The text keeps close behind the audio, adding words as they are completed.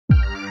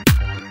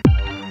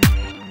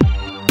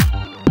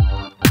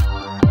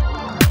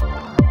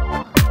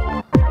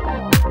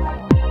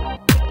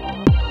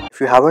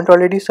If you haven't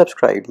already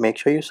subscribed, make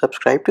sure you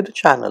subscribe to the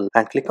channel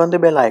and click on the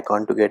bell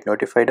icon to get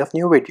notified of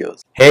new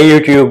videos. Hey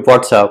YouTube,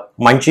 what's up?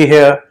 Munchie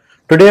here.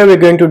 Today we're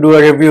going to do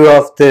a review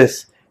of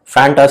this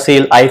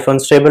Fantaseal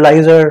iPhone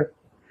stabilizer.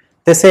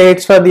 They say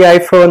it's for the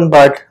iPhone,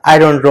 but I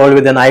don't roll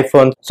with an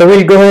iPhone. So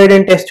we'll go ahead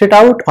and test it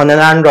out on an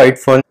Android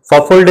phone.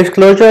 For full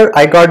disclosure,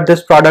 I got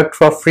this product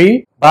for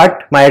free,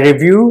 but my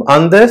review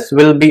on this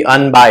will be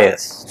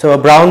unbiased. So a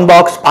brown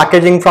box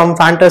packaging from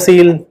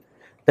Fantaseal.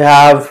 They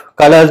have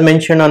colors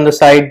mentioned on the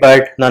side,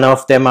 but none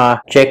of them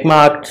are check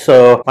marked,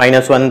 so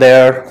 -1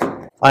 there.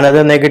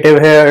 Another negative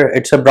here,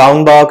 it's a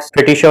brown box.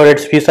 Pretty sure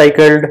it's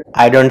recycled.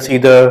 I don't see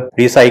the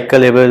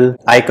recyclable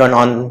icon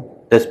on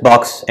this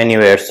box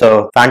anywhere.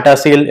 So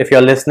Fantaseal, if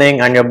you're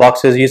listening and your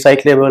box is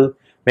recyclable,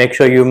 make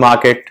sure you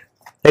mark it.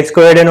 Let's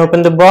go ahead and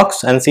open the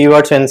box and see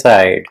what's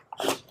inside.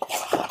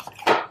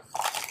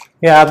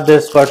 You have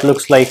this what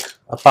looks like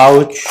a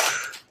pouch,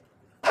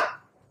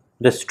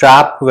 the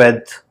strap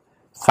with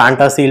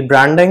Fantaseal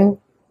branding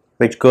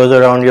which goes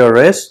around your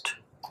wrist,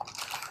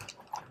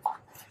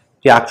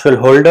 the actual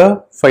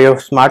holder for your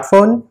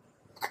smartphone,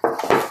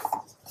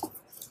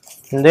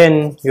 and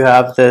then you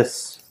have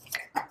this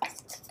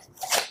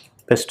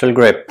pistol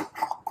grip,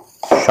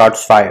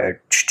 shots fired.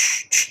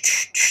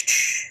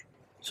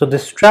 So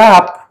the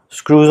strap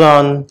screws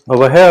on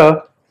over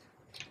here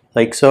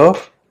like so,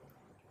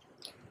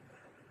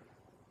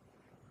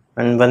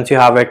 and once you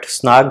have it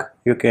snug,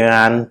 you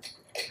can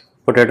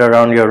put it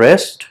around your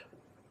wrist.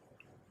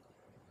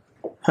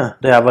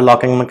 They have a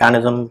locking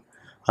mechanism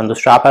on the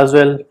strap as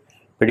well.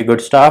 Pretty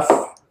good stuff.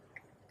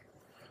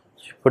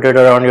 Put it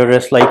around your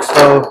wrist like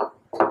so,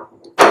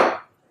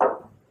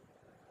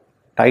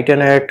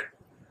 tighten it,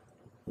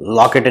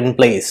 lock it in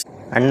place,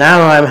 and now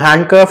I'm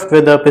handcuffed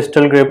with a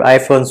pistol grip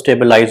iPhone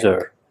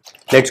stabilizer.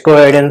 Let's go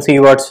ahead and see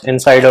what's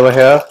inside over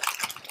here.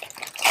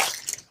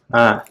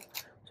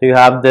 So you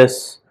have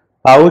this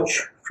pouch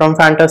from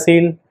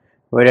Fantaseal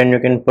wherein you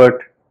can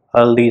put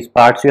all these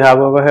parts you have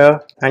over here,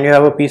 and you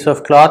have a piece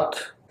of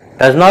cloth.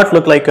 Does not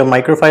look like a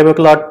microfiber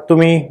cloth to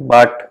me,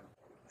 but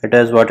it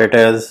is what it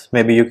is.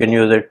 Maybe you can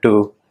use it to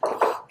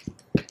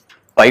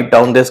wipe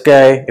down this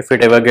guy if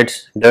it ever gets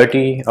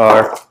dirty,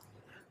 or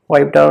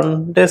wipe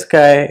down this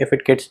guy if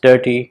it gets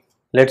dirty.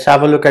 Let's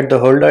have a look at the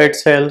holder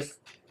itself.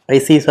 I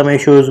see some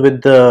issues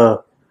with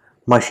the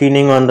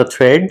machining on the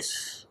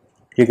threads.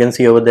 You can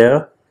see over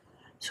there.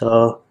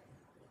 So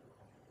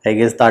I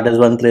guess that is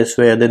one place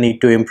where they need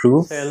to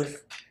improve.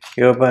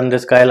 You open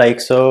this guy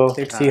like so.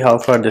 Let's see how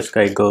far this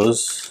guy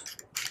goes.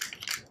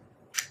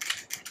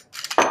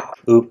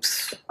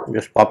 Oops,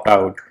 just popped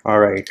out.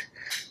 Alright,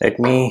 let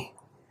me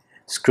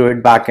screw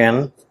it back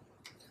in.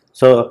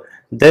 So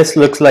this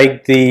looks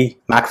like the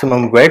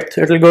maximum width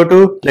it will go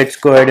to. Let's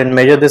go ahead and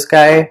measure this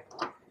guy.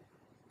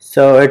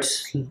 So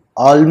it's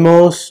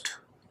almost,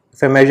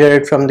 if I measure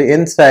it from the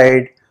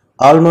inside,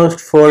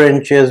 almost 4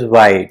 inches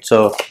wide.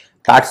 So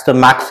that's the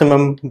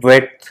maximum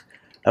width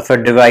of a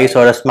device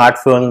or a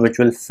smartphone which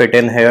will fit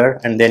in here,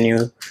 and then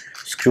you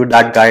screw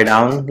that guy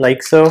down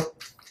like so.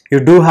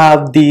 You do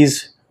have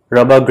these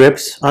rubber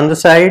grips on the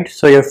side,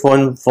 so your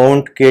phone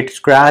won't get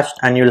scratched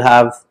and you'll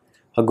have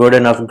a good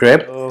enough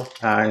grip.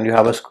 And you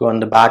have a screw on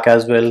the back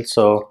as well,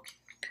 so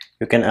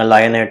you can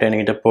align it in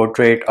either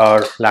portrait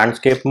or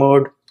landscape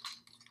mode.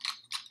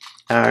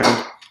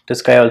 And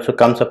this guy also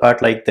comes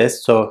apart like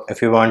this, so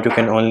if you want you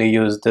can only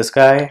use this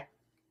guy,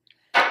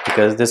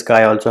 because this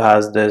guy also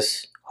has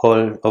this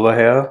hole over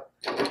here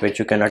which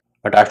you can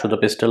attach to the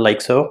pistol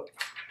like so.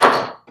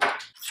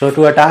 So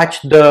to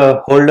attach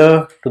the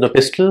holder to the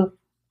pistol,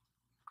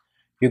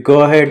 you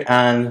go ahead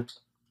and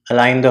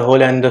align the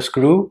hole and the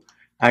screw,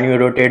 and you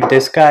rotate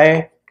this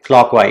guy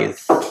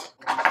clockwise.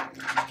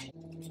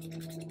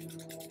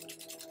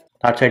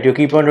 That's it. You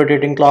keep on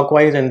rotating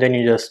clockwise, and then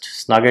you just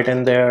snug it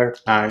in there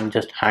and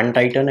just hand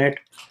tighten it.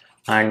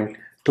 And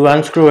to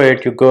unscrew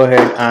it, you go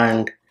ahead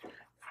and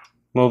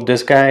move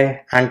this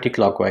guy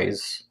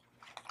anti-clockwise.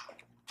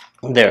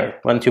 There,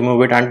 once you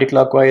move it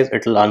anti-clockwise,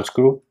 it will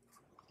unscrew.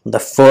 The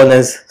phone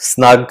is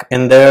snug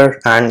in there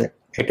and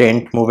it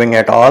ain't moving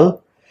at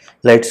all.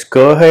 Let's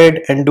go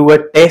ahead and do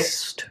a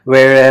test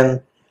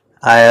wherein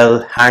I'll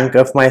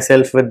handcuff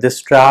myself with this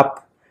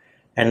strap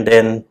and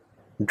then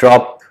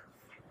drop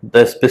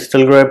this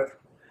pistol grip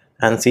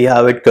and see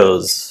how it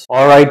goes.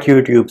 Alright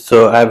YouTube,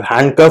 so I've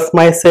handcuffed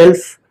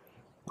myself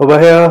over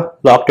here,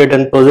 locked it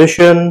in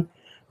position.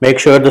 Make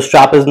sure the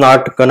strap is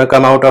not gonna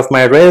come out of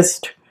my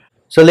wrist.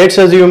 So let's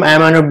assume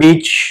I'm on a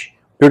beach,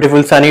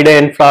 beautiful sunny day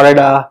in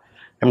Florida.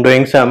 I'm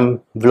doing some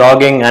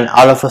vlogging and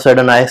all of a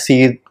sudden I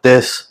see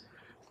this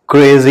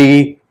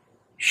crazy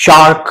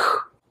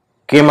shark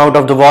came out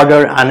of the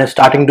water and is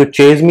starting to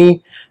chase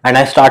me, and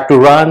I start to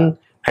run,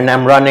 and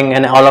I'm running,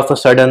 and all of a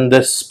sudden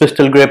this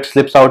pistol grip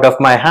slips out of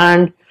my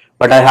hand,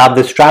 but I have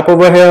this strap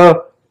over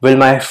here. Will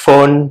my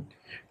phone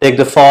take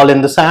the fall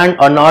in the sand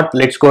or not?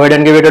 Let's go ahead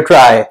and give it a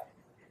try.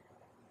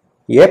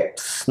 Yep,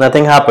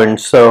 nothing happened.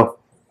 So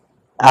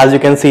as you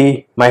can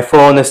see, my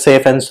phone is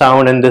safe and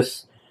sound in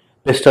this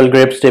pistol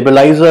grip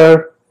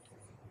stabilizer.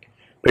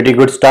 Pretty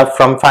good stuff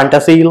from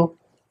Fantaseal.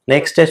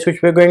 Next test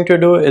which we're going to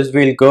do is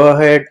we'll go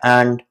ahead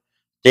and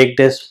take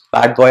this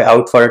bad boy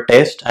out for a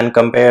test and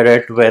compare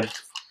it with,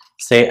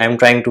 say I'm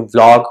trying to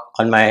vlog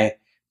on my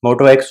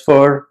Moto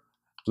X4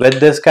 with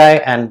this guy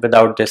and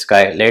without this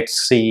guy. Let's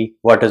see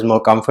what is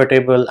more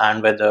comfortable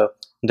and whether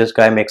this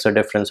guy makes a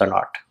difference or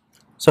not.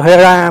 So here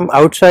I am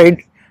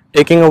outside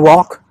taking a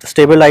walk. The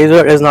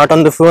stabilizer is not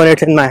on the phone,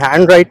 it's in my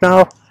hand right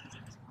now,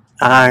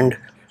 and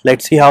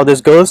let's see how this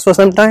goes for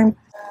some time.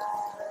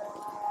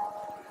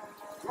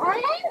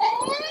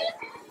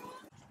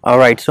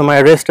 Alright, so my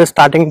wrist is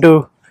starting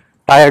to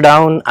tire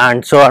down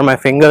and so are my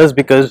fingers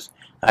because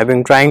I've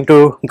been trying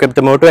to grip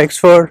the Moto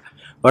X4.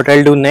 What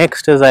I'll do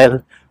next is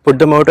I'll put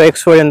the Moto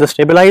X4 in the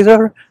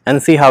stabilizer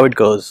and see how it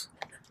goes.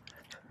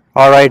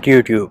 Alright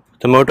YouTube,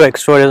 the Moto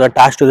X4 is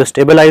attached to the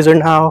stabilizer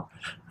now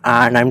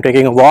and I'm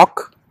taking a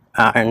walk,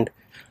 and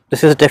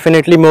this is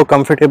definitely more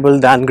comfortable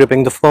than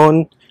gripping the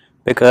phone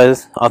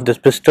because of this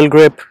pistol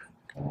grip,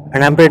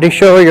 and I'm pretty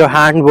sure your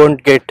hand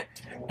won't get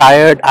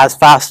tired as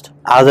fast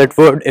as it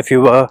would if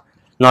you were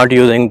not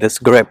using this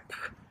grip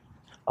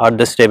or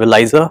the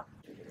stabilizer.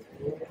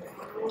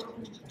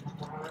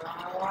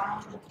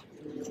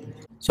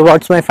 So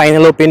what's my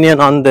final opinion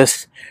on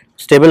this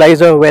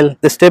stabilizer? Well,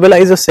 the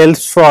stabilizer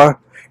sells for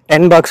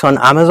 10 bucks on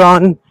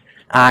Amazon,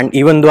 and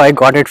even though I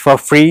got it for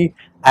free,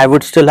 I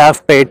would still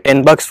have paid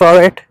 10 bucks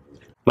for it.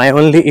 My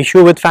only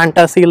issue with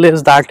Fantaseal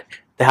is that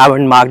they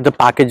haven't marked the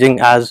packaging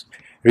as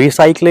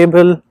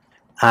recyclable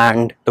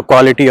and the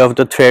quality of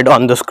the thread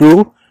on the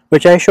screw,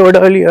 which I showed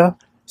earlier.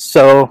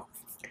 So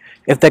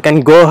if they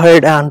can go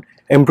ahead and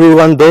improve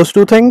on those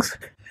two things,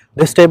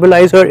 this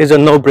stabilizer is a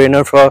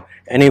no-brainer for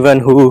anyone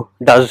who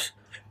does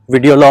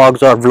video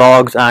logs or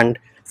vlogs and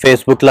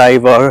Facebook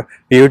Live or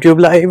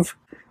YouTube Live.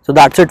 So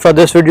that's it for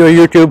this video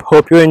YouTube.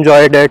 Hope you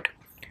enjoyed it.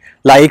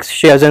 Likes,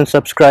 shares and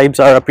subscribes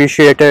are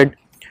appreciated.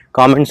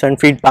 Comments and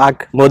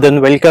feedback more than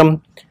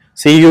welcome.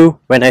 See you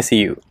when I see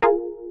you.